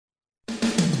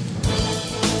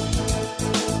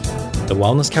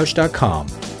thewellnesscouch.com,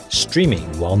 streaming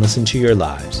wellness into your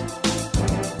lives.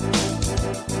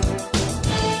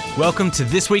 Welcome to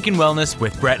This Week in Wellness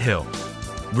with Brett Hill.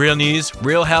 Real news,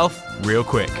 real health, real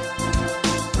quick.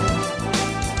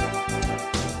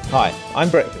 Hi, I'm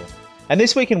Brett Hill. And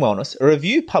This Week in Wellness, a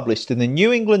review published in the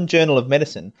New England Journal of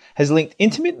Medicine has linked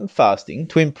intermittent fasting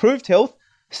to improved health,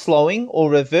 slowing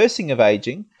or reversing of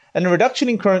aging, and a reduction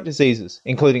in chronic diseases,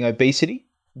 including obesity,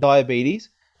 diabetes,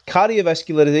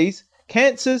 cardiovascular disease,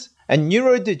 cancers, and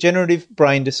neurodegenerative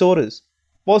brain disorders.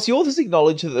 Whilst the authors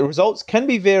acknowledge that the results can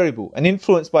be variable and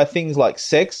influenced by things like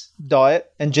sex, diet,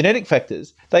 and genetic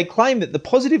factors, they claim that the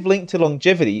positive link to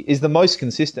longevity is the most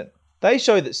consistent. They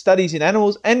show that studies in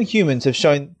animals and humans have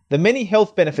shown the many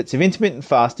health benefits of intermittent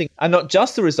fasting are not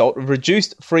just the result of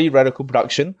reduced free radical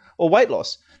production or weight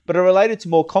loss, but are related to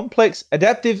more complex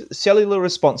adaptive cellular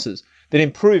responses that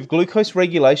improve glucose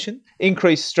regulation,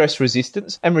 increase stress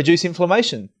resistance, and reduce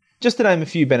inflammation, just to name a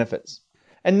few benefits.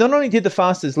 And not only did the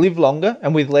fasters live longer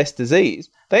and with less disease,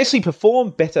 they actually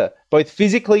performed better, both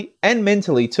physically and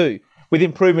mentally too, with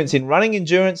improvements in running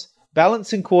endurance,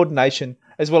 balance and coordination,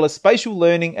 as well as spatial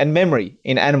learning and memory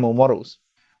in animal models.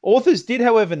 Authors did,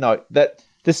 however, note that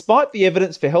despite the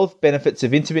evidence for health benefits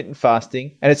of intermittent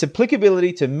fasting and its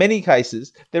applicability to many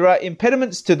cases, there are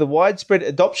impediments to the widespread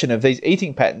adoption of these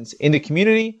eating patterns in the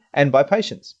community and by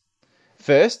patients.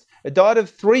 First, a diet of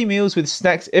 3 meals with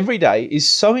snacks every day is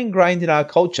so ingrained in our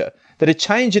culture that a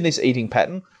change in this eating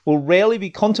pattern will rarely be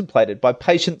contemplated by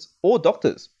patients or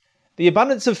doctors. The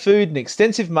abundance of food and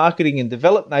extensive marketing in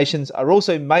developed nations are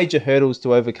also major hurdles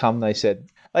to overcome, they said.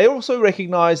 They also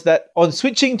recognise that on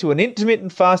switching to an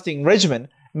intermittent fasting regimen,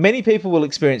 many people will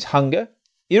experience hunger,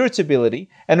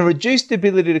 irritability, and a reduced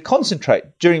ability to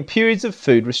concentrate during periods of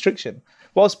food restriction,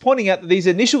 whilst pointing out that these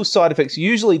initial side effects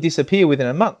usually disappear within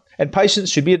a month, and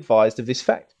patients should be advised of this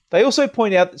fact. They also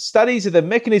point out that studies of the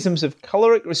mechanisms of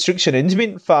caloric restriction and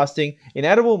intermittent fasting in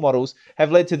animal models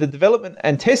have led to the development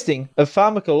and testing of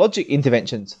pharmacologic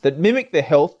interventions that mimic the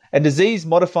health and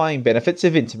disease-modifying benefits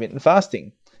of intermittent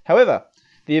fasting. However,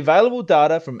 the available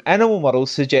data from animal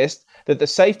models suggest that the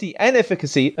safety and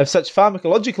efficacy of such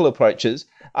pharmacological approaches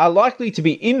are likely to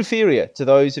be inferior to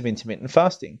those of intermittent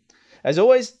fasting. As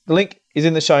always, the link is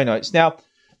in the show notes. Now,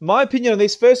 my opinion on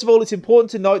this, first of all, it's important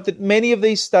to note that many of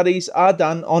these studies are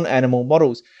done on animal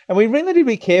models. And we really need to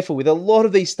be careful with a lot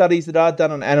of these studies that are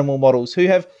done on animal models who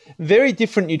have very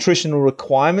different nutritional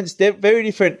requirements, very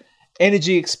different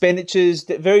energy expenditures,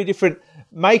 very different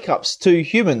makeups to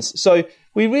humans. So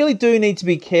we really do need to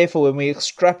be careful when we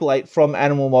extrapolate from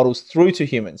animal models through to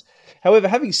humans. However,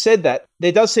 having said that,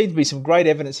 there does seem to be some great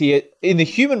evidence here in the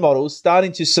human models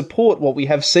starting to support what we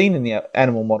have seen in the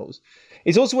animal models.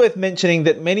 It's also worth mentioning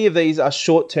that many of these are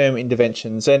short-term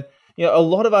interventions, and a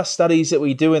lot of our studies that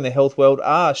we do in the health world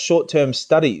are short-term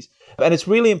studies. And it's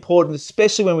really important,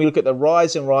 especially when we look at the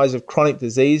rise of chronic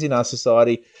disease in our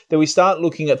society, that we start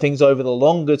looking at things over the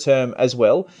longer term as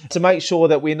well, to make sure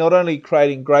that we're not only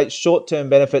creating great short-term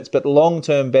benefits, but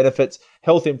long-term benefits,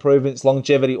 health improvements,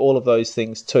 longevity, all of those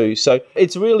things too. So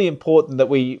it's really important that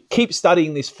we keep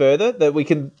studying this further, that we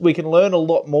can learn a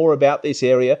lot more about this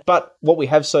area. But what we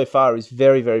have so far is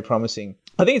very, very promising.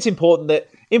 I think it's important that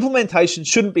implementation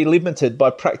shouldn't be limited by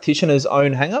practitioners'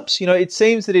 own hang-ups. It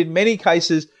seems that in many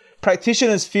cases,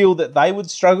 practitioners feel that they would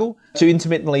struggle to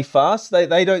intermittently fast.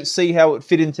 They don't see how it would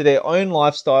fit into their own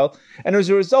lifestyle. And as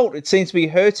a result, it seems to be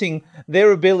hurting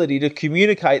their ability to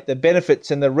communicate the benefits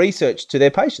and the research to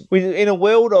their patients. In a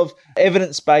world of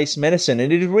evidence-based medicine,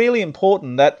 it is really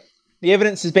important that the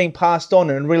evidence is being passed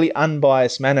on in a really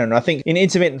unbiased manner. And I think in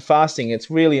intermittent fasting, it's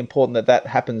really important that that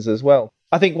happens as well.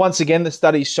 I think once again, the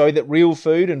studies show that real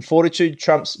food and fortitude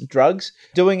trumps drugs.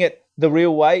 Doing it the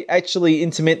real way, actually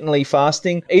intermittently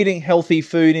fasting, eating healthy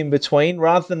food in between,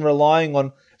 rather than relying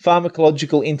on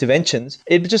pharmacological interventions,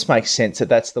 it just makes sense that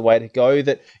that's the way to go.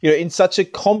 That, in such a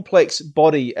complex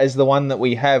body as the one that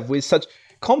we have, with such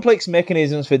complex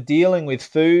mechanisms for dealing with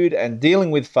food and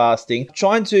dealing with fasting,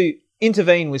 trying to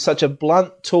intervene with such a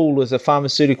blunt tool as a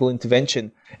pharmaceutical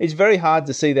intervention, it's very hard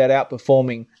to see that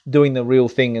outperforming doing the real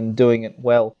thing and doing it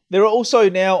well. There are also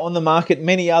now on the market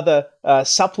many other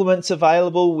supplements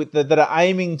available that are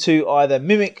aiming to either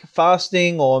mimic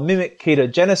fasting or mimic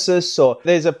ketogenesis, or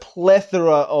there's a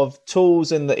plethora of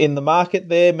tools in the market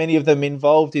there, many of them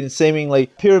involved in seemingly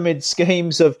pyramid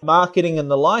schemes of marketing and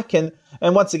the like. And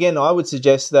once again, I would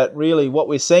suggest that really what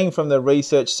we're seeing from the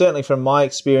research, certainly from my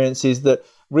experience, is that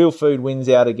real food wins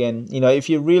out again. If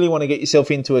you really want to get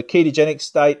yourself into a ketogenic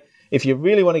state, if you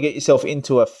really want to get yourself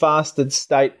into a fasted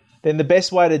state, then the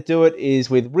best way to do it is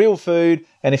with real food.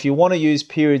 And if you want to use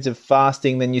periods of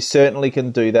fasting, then you certainly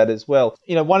can do that as well.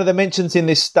 One of the mentions in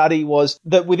this study was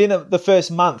that within the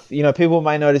first month, people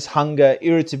may notice hunger,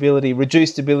 irritability,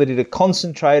 reduced ability to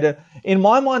concentrate. In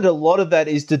my mind, a lot of that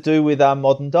is to do with our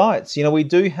modern diets. We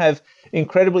do have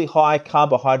incredibly high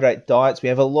carbohydrate diets. We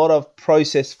have a lot of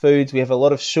processed foods. We have a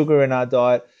lot of sugar in our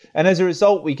diet. And as a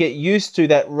result, we get used to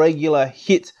that regular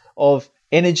hit of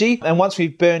energy. And once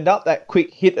we've burned up that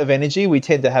quick hit of energy, we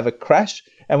tend to have a crash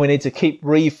and we need to keep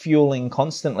refueling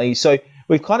constantly. So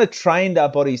we've kind of trained our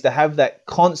bodies to have that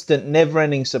constant,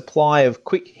 never-ending supply of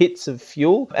quick hits of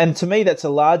fuel. And to me, that's a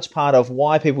large part of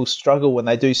why people struggle when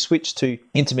they do switch to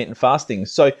intermittent fasting.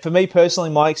 So for me personally,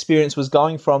 my experience was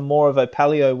going from more of a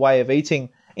paleo way of eating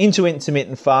into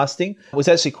intermittent fasting was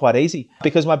actually quite easy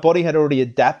because my body had already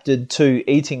adapted to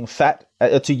eating fat,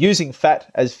 to using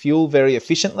fat as fuel very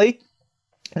efficiently.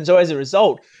 And so as a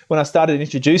result, when I started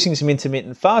introducing some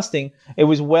intermittent fasting, it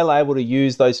was well able to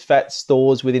use those fat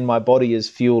stores within my body as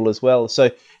fuel as well.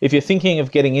 So if you're thinking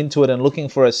of getting into it and looking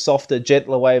for a softer,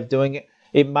 gentler way of doing it,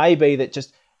 it may be that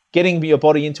just getting your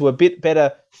body into a bit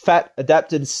better fat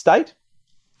adapted state,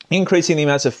 increasing the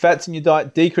amounts of fats in your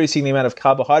diet, decreasing the amount of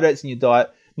carbohydrates in your diet,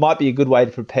 might be a good way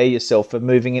to prepare yourself for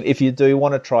moving it if you do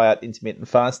want to try out intermittent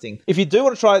fasting. If you do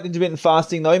want to try out intermittent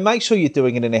fasting, though, make sure you're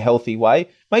doing it in a healthy way.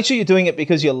 Make sure you're doing it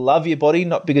because you love your body,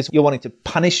 not because you're wanting to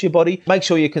punish your body. Make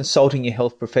sure you're consulting your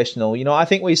health professional. I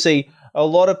think we see a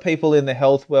lot of people in the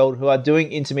health world who are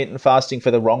doing intermittent fasting for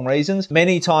the wrong reasons.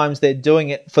 Many times they're doing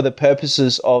it for the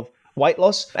purposes of weight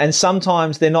loss, and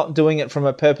sometimes they're not doing it from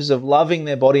a purpose of loving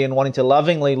their body and wanting to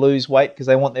lovingly lose weight because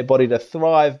they want their body to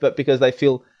thrive, but because they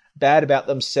feel bad about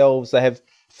themselves. They have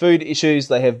food issues,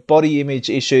 they have body image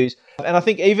issues. And I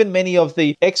think even many of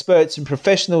the experts and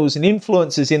professionals and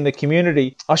influencers in the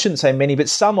community, I shouldn't say many, but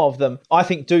some of them, I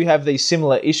think do have these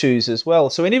similar issues as well.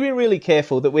 So we need to be really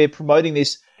careful that we're promoting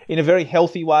this in a very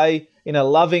healthy way, in a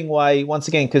loving way. Once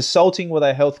again, consulting with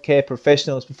our healthcare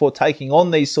professionals before taking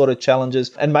on these sort of challenges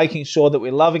and making sure that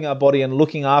we're loving our body and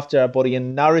looking after our body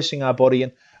and nourishing our body.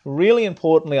 And really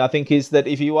importantly, I think, is that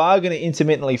if you are going to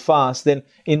intermittently fast, then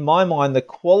in my mind, the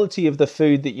quality of the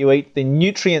food that you eat, the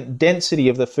nutrient density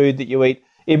of the food that you eat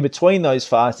in between those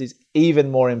fasts is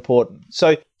even more important.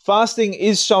 So fasting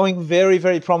is showing very,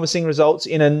 very promising results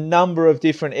in a number of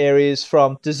different areas,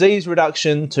 from disease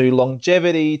reduction to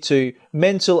longevity to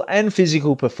mental and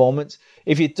physical performance.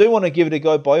 If you do want to give it a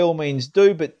go, by all means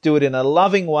do, but do it in a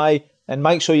loving way and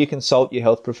make sure you consult your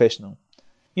health professional.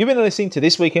 You've been listening to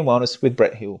This Week in Wellness with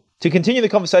Brett Hill. To continue the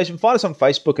conversation, find us on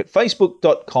Facebook at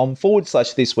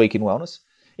facebook.com/This Week in Wellness.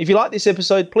 If you like this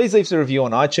episode, please leave us a review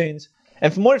on iTunes.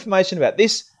 And for more information about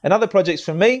this and other projects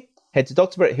from me, head to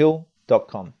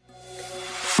drbretthill.com.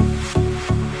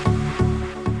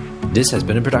 This has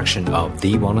been a production of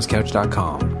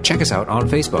TheWellnessCouch.com. Check us out on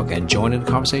Facebook and join in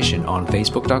the conversation on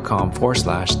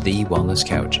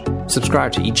Facebook.com/TheWellnessCouch.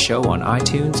 Subscribe to each show on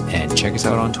iTunes and check us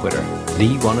out on Twitter.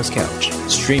 The Wellness Couch,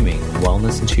 streaming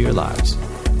wellness into your lives.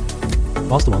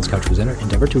 Whilst the Wellness Couch presenter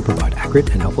endeavor to provide accurate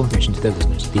and helpful information to their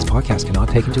listeners, these podcasts cannot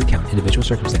take into account individual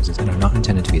circumstances and are not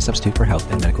intended to be a substitute for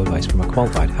health and medical advice from a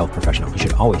qualified health professional. You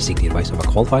should always seek the advice of a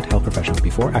qualified health professional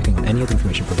before acting on any of the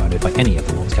information provided by any of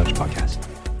the Wellness Couch podcasts.